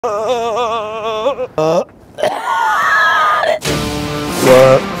Hey,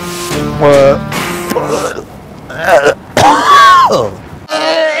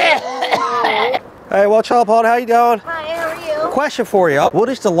 what's up, bud? How you doing? Hi, how are you? Question for you. What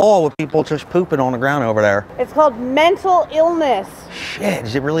is the law with people just pooping on the ground over there? It's called mental illness. Shit,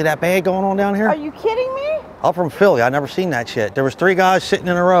 is it really that bad going on down here? Are you kidding me? I'm from Philly. I never seen that shit. There was 3 guys sitting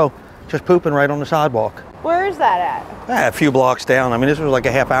in a row just pooping right on the sidewalk. Where is that at? A few blocks down. I mean, this was like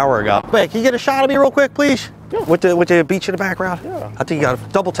a half hour ago. Wait, can you get a shot of me real quick, please? Yeah. With the beach in the background? Yeah. I think you got to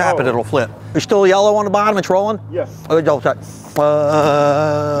double tap it, it'll flip. You're still yellow on the bottom, it's rolling? Yes. Oh, double tap.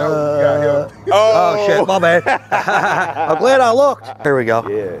 Oh, shit, my bad. I'm glad I looked. Here we go.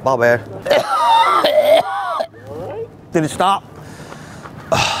 Yeah. My bad. Alright. Did it stop?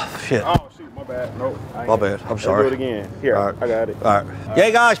 Oh, shit. Oh, shoot, my bad. Nope. My bad, I'm sorry. Do it again. Here, All right. I got it. All right. Yeah,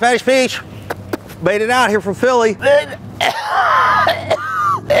 guys, Venice Beach. Made it out here from Philly.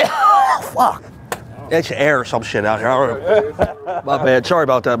 Fuck. It's air or some shit out here. My bad. Sorry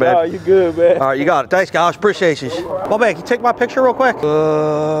about that, man. Oh, you good, man. All right, you got it. Thanks, guys. Appreciate you. My bad. Can you take my picture real quick?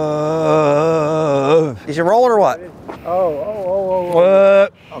 Is it rolling or what?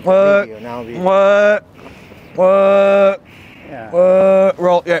 What? Yeah.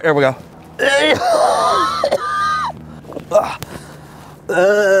 Roll. Yeah, there we go.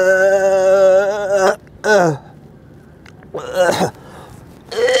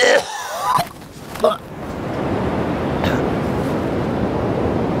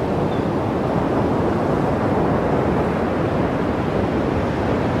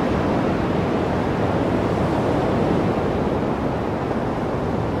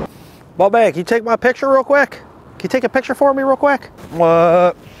 My bad, can you take my picture real quick? Can you take a picture for me real quick?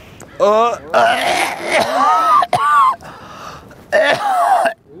 What?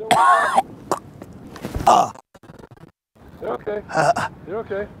 You're okay. You're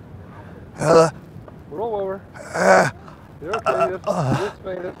okay. Roll over. You're okay. You just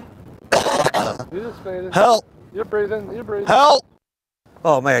made it. You just made it. Help! You're breathing. You're breathing. Help!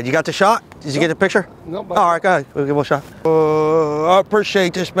 Oh man, you got the shot? Did you get the picture? No, All right, go ahead. We'll give it a shot. I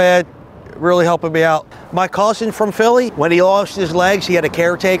appreciate this, man. Really helping me out. My cousin from Philly, when he lost his legs, he had a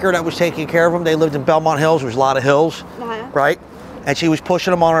caretaker that was taking care of him. They lived in Belmont Hills. There was a lot of hills, right? And she was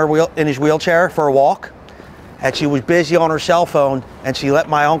pushing him on her in his wheelchair for a walk. And she was busy on her cell phone, and she let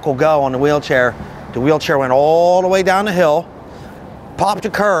my uncle go on the wheelchair. The wheelchair went all the way down the hill, popped a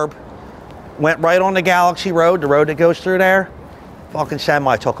curb, went right on the Galaxy Road, the road that goes through there. Fucking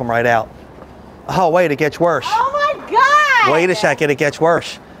semi took him right out. Oh, wait, it gets worse. Oh my God! Wait a second, it gets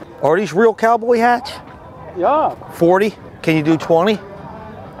worse. Are these real cowboy hats? Yeah, 40? Can you do 20?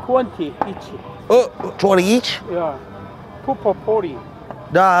 20 each. 20 each? Yeah, 2 for 40.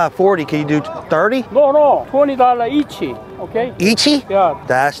 Nah, 40. Can you do 30? No, $20 each. Okay. Eachy? Yeah.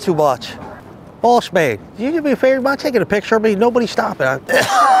 That's too much. Boss man, can you do me a favor about taking a picture of me? Nobody stop it.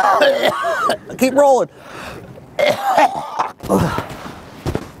 Keep rolling.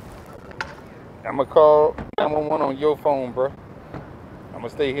 I'm gonna call 911 on your phone, bro. I'm gonna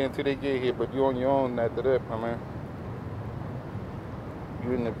stay here until they get here, but you on your own after that, my man.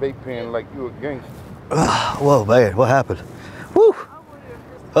 You in the vape pen like you a gangster. Whoa, man, what happened? Woo!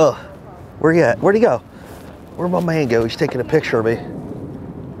 Where you at? Where'd he go? Where'd my man go? He's taking a picture of me.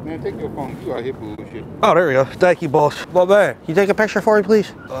 Man, take your phone. You out here bullshit. Oh, there we go. Thank you, boss. My man, can you take a picture for me,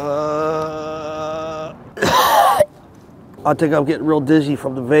 please? I think I'm getting real dizzy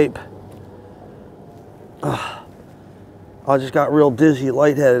from the vape. I just got real dizzy,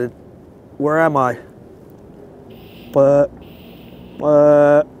 lightheaded. Where am I?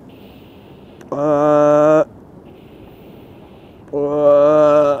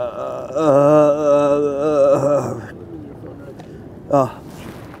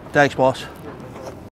 Thanks, boss.